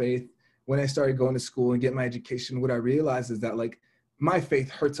grow in faith, when I started going to school and get my education, what I realized is that like my faith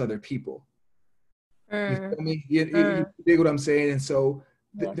hurts other people. You feel me? You dig what I'm saying? And so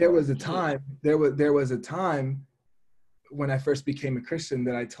there was a time when I first became a Christian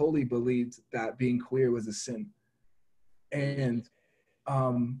that I totally believed that being queer was a sin. And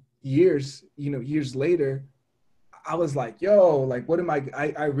years later, I was like, what am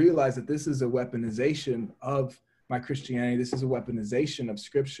I realized that this is a weaponization of my Christianity. This is a weaponization of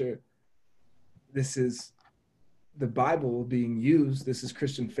scripture. This is the Bible being used. This is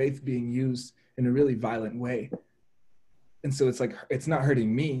Christian faith being used in a really violent way. And so it's like, it's not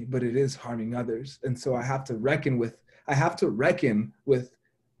hurting me, but it is harming others. And so I have to reckon with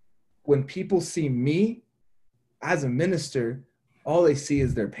when people see me as a minister, all they see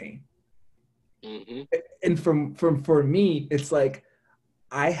is their pain. Mm-hmm. And for me, it's like,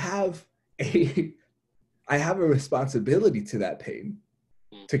 I have a responsibility to that pain,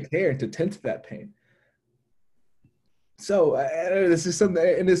 to care and to tend to that pain. So this is something,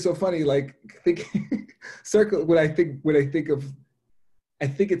 and it's so funny, like thinking, when I think of, I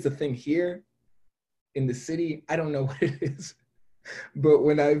think it's a thing here in the city. I don't know what it is, but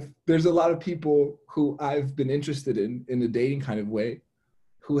there's a lot of people who I've been interested in a dating kind of way,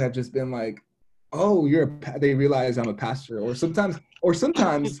 who have just been like, oh, they realize I'm a pastor, or sometimes it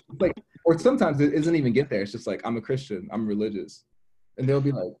doesn't even get there. It's just like, I'm a Christian, I'm religious. And they'll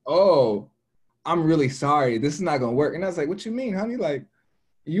be like, oh, I'm really sorry, this is not gonna work. And I was like, what you mean, honey? Like,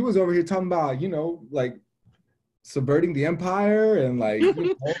 you was over here talking about, like subverting the empire and like,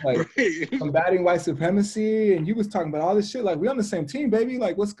 like combating white supremacy, and you was talking about all this shit. Like, we on the same team, baby.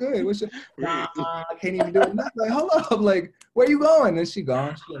 Like, what's good? Nah, I can't even do it. Like, hold up, like, where you going? And she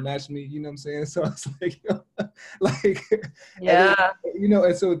gone. She didn't match me. You know what I'm saying? So it's like, like, yeah.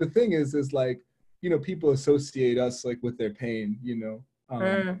 And so the thing is like, people associate us like with their pain.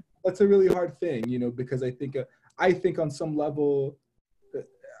 That's a really hard thing, because I think on some level,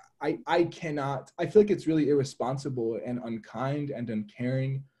 I feel like it's really irresponsible and unkind and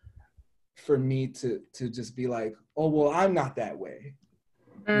uncaring for me to just be like, oh, well, I'm not that way.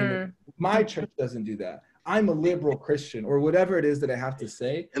 My church doesn't do that. I'm a liberal Christian, or whatever it is that I have to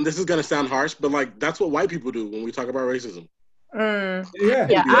say. And this is going to sound harsh, but like, that's what white people do when we talk about racism. Yeah,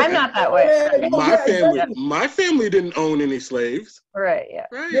 I'm not that way. My family didn't own any slaves. Right. Yeah.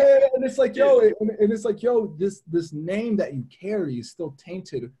 Right. Yeah, and it's like, this name that you carry is still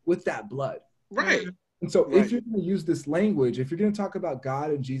tainted with that blood. Right. And so if you're going to use this language, if you're going to talk about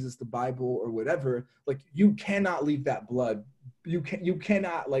God and Jesus, the Bible, or whatever, like, you cannot leave that blood. You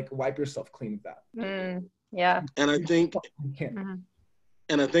cannot like wipe yourself clean of that. Yeah. And I think,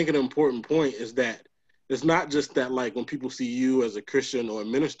 and I think an important point is that it's not just that, like, when people see you as a Christian or a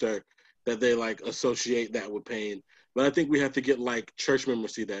minister, that they like associate that with pain. But I think we have to get like church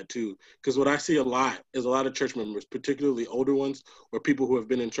members see that too. Because what I see a lot is a lot of church members, particularly older ones, or people who have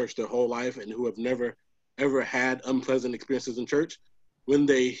been in church their whole life and who have never ever had unpleasant experiences in church. When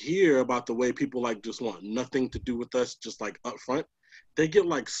they hear about the way people like just want nothing to do with us, just like up front, they get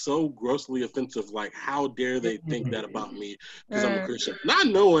like so grossly offensive. Like, how dare they think that about me because I'm a Christian? Not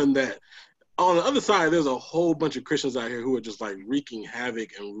knowing that on the other side, there's a whole bunch of Christians out here who are just like wreaking havoc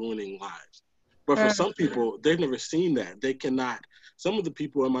and ruining lives. But for some people, they've never seen that. They cannot, some of the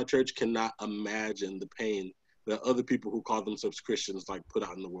people in my church cannot imagine the pain that other people who call themselves Christians like put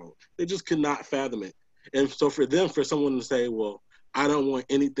out in the world. They just could not fathom it. And so for them, for someone to say, well, I don't want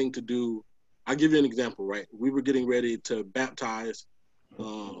anything to do, I'll give you an example, right? We were getting ready to baptize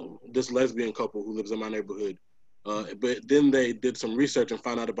this lesbian couple who lives in my neighborhood. But then they did some research and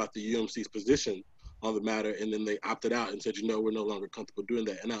found out about the UMC's position on the matter, and then they opted out and said, you know, we're no longer comfortable doing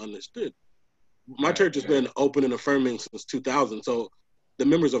that. And I understood. My church has been open and affirming since 2000, so the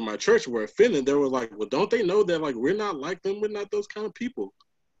members of my church were offended. They were like, well, don't they know that, like, we're not like them? We're not those kind of people.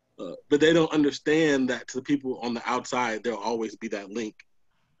 But they don't understand that to the people on the outside, there'll always be that link,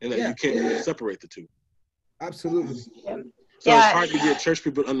 and that you can't really separate the two. Absolutely. So it's hard to get church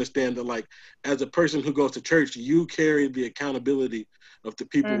people to understand that, like, as a person who goes to church, you carry the accountability of the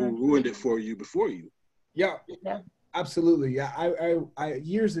people who ruined it for you before you. Yeah. Absolutely. Yeah. I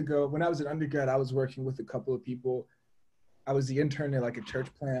years ago, when I was an undergrad, I was working with a couple of people. I was the intern at like a church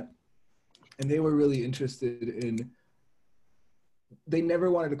plant, and they were really interested in, they never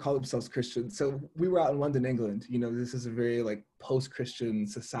wanted to call themselves Christian. So we were out in London, England. You know, this is a very like post-Christian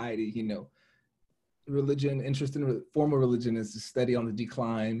society, you know. Religion, interest in formal religion is steady on the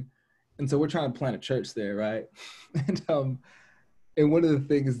decline. And so we're trying to plant a church there, right? And one of the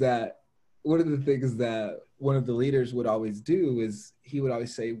things that one of the leaders would always do is he would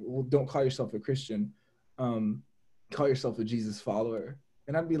always say, well, don't call yourself a Christian, call yourself a Jesus follower.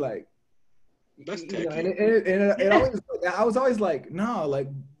 And I'd be like, that's you know, and it always, I was always like, no, like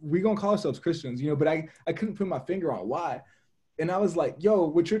we're gonna call ourselves Christians, you know, but I couldn't put my finger on why. And I was like, yo,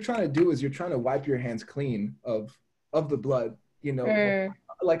 what you're trying to do is you're trying to wipe your hands clean of the blood, you know,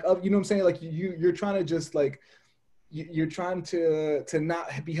 like, of, you know what I'm saying? Like you're trying to just like, you're trying to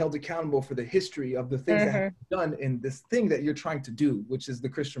not be held accountable for the history of the things that have been done in this thing that you're trying to do, which is the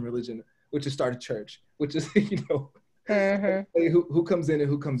Christian religion, which is start a church, which is, you know, who comes in and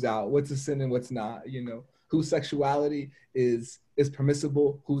who comes out, what's a sin and what's not, you know, whose sexuality is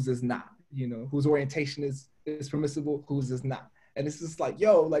permissible, whose is not, you know, whose orientation is permissible, whose is not. And it's just like,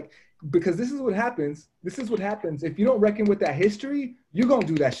 yo, like, because this is what happens. This is what happens. If you don't reckon with that history, you're going to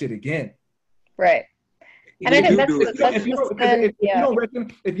do that shit again. Right. And I think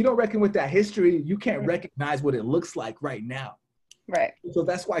if you don't reckon with that history, you can't recognize what it looks like right now. Right. So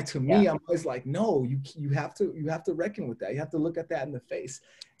that's why, to me, I'm always like, no, you have to reckon with that. You have to look at that in the face.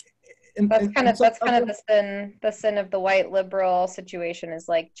 That's kind of the sin of the white liberal situation, is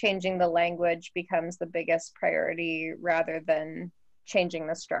like changing the language becomes the biggest priority rather than changing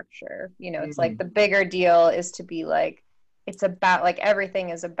the structure. You know, it's like the bigger deal is to be like, it's about, like,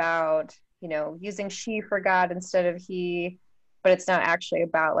 everything is about, you know, using she for God instead of he, but it's not actually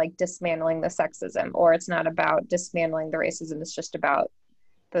about like dismantling the sexism, or it's not about dismantling the racism. It's just about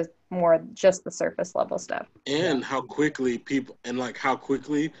just the surface level stuff. And how quickly people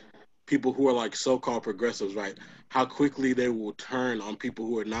who are like so-called progressives, right? How quickly they will turn on people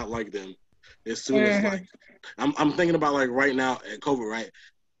who are not like them as soon as, like, I'm thinking about, like, right now at COVID, right?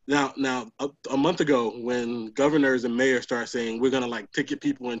 Now, a month ago when governors and mayors start saying we're gonna like ticket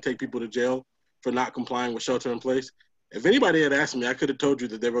people and take people to jail for not complying with shelter in place, if anybody had asked me, I could have told you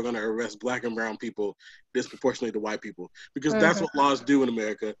that they were gonna arrest Black and brown people disproportionately to white people, because that's what laws do in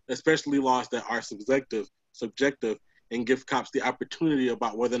America, especially laws that are subjective, and give cops the opportunity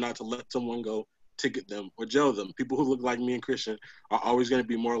about whether or not to let someone go, ticket them, or jail them. People who look like me and Christian are always going to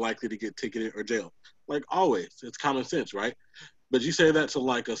be more likely to get ticketed or jailed. Like, always. It's common sense, right? But you say that to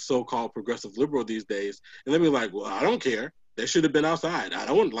like a so-called progressive liberal these days, and they'll be like, well, I don't care. They should have been outside. I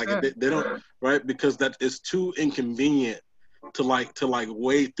don't want, like, they don't, right? Because that is too inconvenient to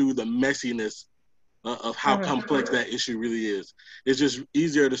wade through the messiness of how complex that issue really is. It's just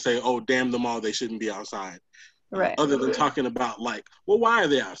easier to say, oh, damn them all, they shouldn't be outside. Right. Other than talking about, like, well, why are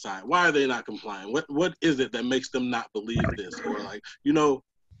they outside? Why are they not complying? What is it that makes them not believe this? Or, like, you know,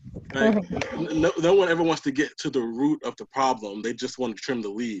 like, no one ever wants to get to the root of the problem. They just want to trim the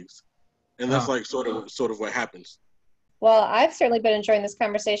leaves, and that's like sort of what happens. Well, I've certainly been enjoying this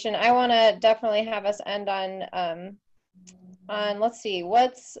conversation. I want to definitely have us end on let's see,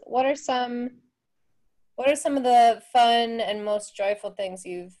 what are some of the fun and most joyful things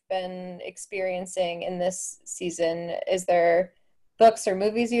you've been experiencing in this season? Is there books or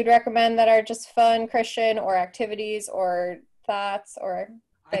movies you'd recommend that are just fun, Christian, or activities or thoughts or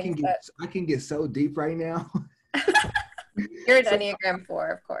things I can get so deep right now. You're an Enneagram 4,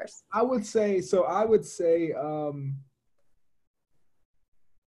 of course. I would say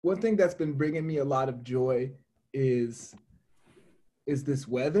one thing that's been bringing me a lot of joy is this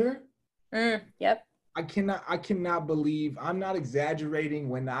weather. Yep. I cannot believe, I'm not exaggerating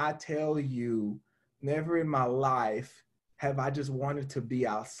when I tell you, never in my life have I just wanted to be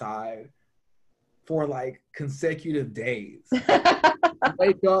outside for like consecutive days. I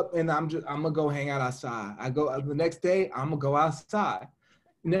wake up and I'm gonna go hang out outside. I go the next day, I'm gonna go outside.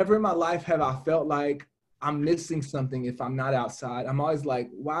 Never in my life have I felt like I'm missing something if I'm not outside. I'm always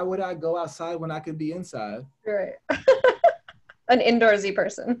like, why would I go outside when I could be inside? Right. An indoorsy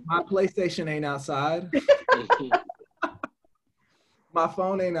person. My PlayStation ain't outside. My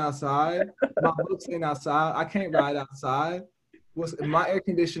phone ain't outside. My books ain't outside. I can't ride outside. My air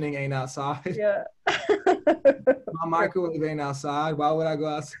conditioning ain't outside. Yeah. My microwave ain't outside. Why would I go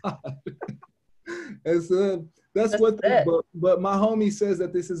outside? That's what. But my homie says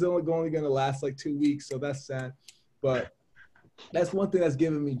that this is only going to last like 2 weeks, so that's sad. But that's one thing that's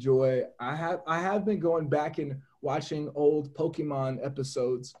giving me joy. I have been going back and watching old Pokemon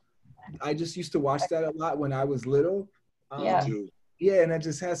episodes. I just used to watch that a lot when I was little. Yeah, and I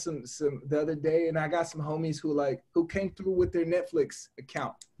just had some the other day, and I got some homies who came through with their Netflix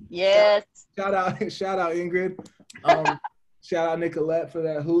account. Yes. Shout out Ingrid. Shout out Nicolette for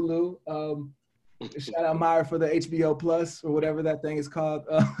that Hulu. Shout out Myra for the HBO Plus or whatever that thing is called.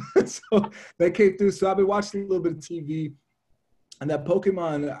 So they came through. So I've been watching a little bit of TV, and that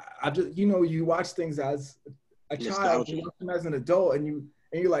Pokemon. I just you watch things as a child, you watch them as an adult, and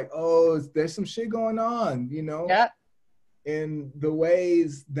you're like, oh, there's some shit going on, Yeah. In the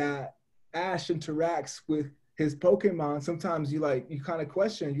ways that Ash interacts with his Pokemon, sometimes you kind of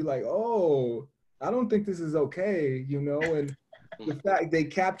question, you're like, oh, I don't think this is okay, and the fact they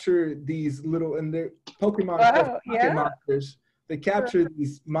capture these little, and they're Pokemon monsters, they capture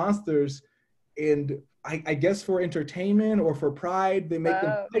these monsters, and I guess for entertainment or for pride, they make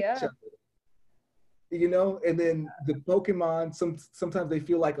them fight each other. And then the Pokemon, sometimes they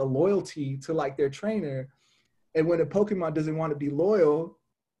feel like a loyalty to like their trainer. And when a Pokemon doesn't want to be loyal,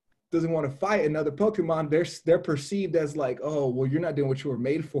 doesn't want to fight another Pokemon, they're perceived as like, oh, well, you're not doing what you were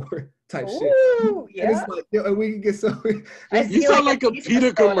made for type shit. Yeah. And it's like, and we can get so. You sound like a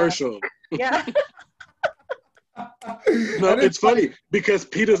PETA commercial. Yeah. No, it's funny because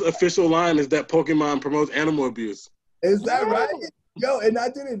PETA's official line is that Pokemon promotes animal abuse. Is that right? Yo, and I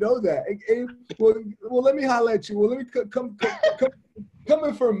didn't know that. Well, let me holler at you. Well, let me come.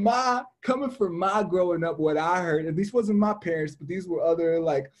 Coming from my growing up, what I heard, and these wasn't my parents, but these were other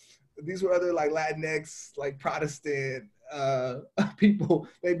Latinx, like Protestant people.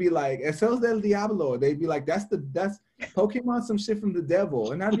 They'd be like, "Esos del diablo." They'd be like, "That's Pokemon, some shit from the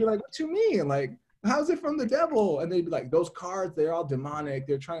devil." And I'd be like, "What you mean? Like, how's it from the devil?" And they'd be like, "Those cards, they're all demonic.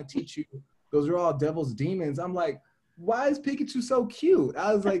 They're trying to teach you. Those are all devil's demons." I'm like, why is Pikachu so cute?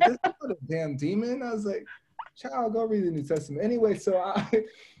 I was like, this is not a damn demon. I was like, child, go read the New Testament. Anyway, so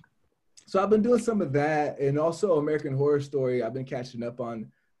I've been doing some of that, and also American Horror Story. I've been catching up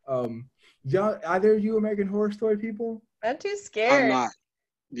on. Y'all, either of you American Horror Story people? I'm too scared. I'm not.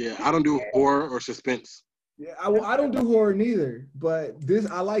 Yeah, I don't do horror or suspense. Yeah, I don't do horror neither, but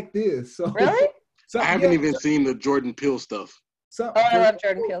I like this. So really? I haven't even seen the Jordan Peele stuff. I love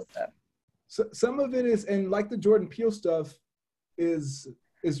Jordan Peele stuff. So some of it is, and like the Jordan Peele stuff is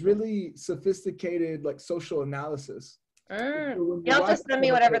really sophisticated, like social analysis. You'll have to send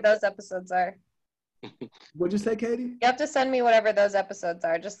me whatever those episodes are. What'd you say, Katie? You have to send me whatever those episodes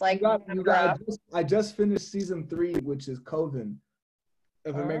are. Just like I just finished season 3, which is Coven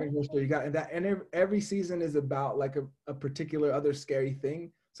of American Horror Story. You got and every season is about like a particular other scary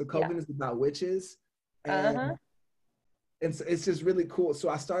thing. So Coven is about witches. And it's just really cool. So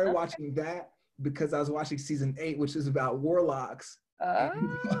I started watching that because I was watching season 8, which is about warlocks.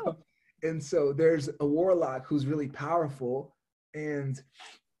 And so there's a warlock who's really powerful, and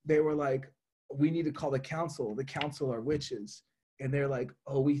they were like, we need to call the council. The council are witches. And they're like,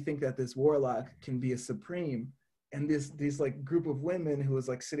 oh, we think that this warlock can be a supreme. And this like group of women who was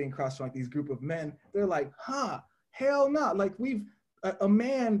like sitting across from like these group of men, they're like, hell no. Like a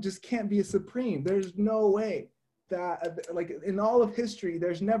man just can't be a supreme. There's no way. that, like, in all of history,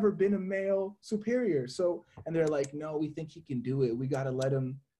 there's never been a male superior. So, and they're like, no, we think he can do it. We got to let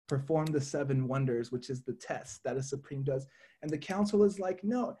him perform the 7 wonders, which is the test that a supreme does. And the council is like,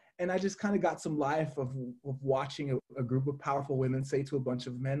 no. And I just kind of got some life of watching a group of powerful women say to a bunch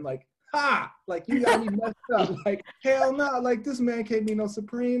of men, like, ha, like, you got me messed up. Like, hell no, like, this man can't be no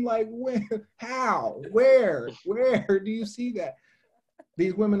supreme. Like, when, how, where do you see that?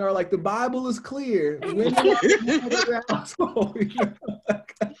 These women are like, the Bible is clear. Women are the head of the household.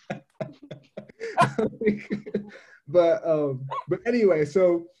 But anyway,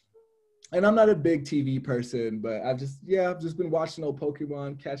 so, and I'm not a big TV person, but I've just been watching old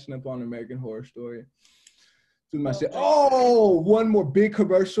Pokemon, catching up on American Horror Story. Doing my shit. Oh, one more big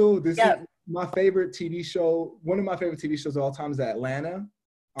commercial. This is my favorite TV show. One of my favorite TV shows of all time is Atlanta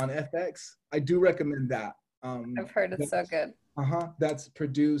on FX. I do recommend that. I've heard it's so good. That's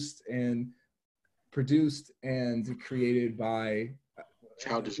produced and created by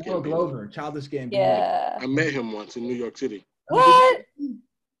Childish Glover. Childish Gambino. Yeah. I met him once in New York City. What?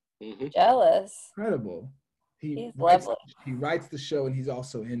 Mm-hmm. Jealous. Incredible. He's lovely. He writes the show and he's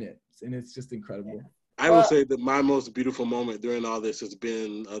also in it, and it's just incredible. I will say that my most beautiful moment during all this has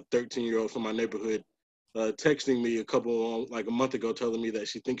been a 13-year-old from my neighborhood texting me a month ago, telling me that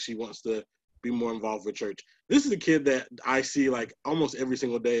she thinks she wants to be more involved with church. This is a kid that I see like almost every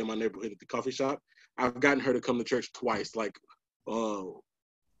single day in my neighborhood at the coffee shop. I've gotten her to come to church twice, like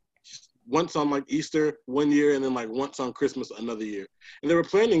once on like Easter one year, and then like once on Christmas another year. And they were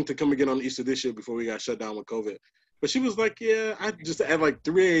planning to come again on Easter this year before we got shut down with COVID. But she was like, yeah, I just at like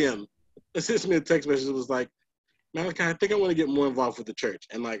 3 a.m. It sent me a text message. It was like, Malachi, I think I want to get more involved with the church.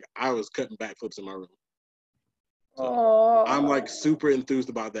 And like, I was cutting backflips in my room. So I'm like super enthused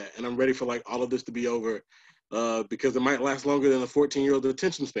about that. And I'm ready for like all of this to be over because it might last longer than a 14-year-old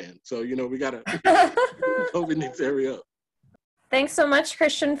attention span. So, we got to, COVID needs to hurry up. Thanks so much,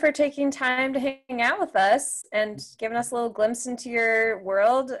 Christian, for taking time to hang out with us and giving us a little glimpse into your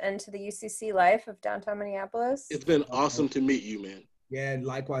world and to the UCC life of downtown Minneapolis. It's been awesome to meet you, man. Yeah,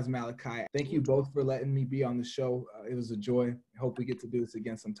 likewise, Malachi. Thank you both for letting me be on the show. It was a joy. Hope we get to do this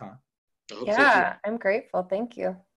again sometime. Yeah, I'm grateful. Thank you.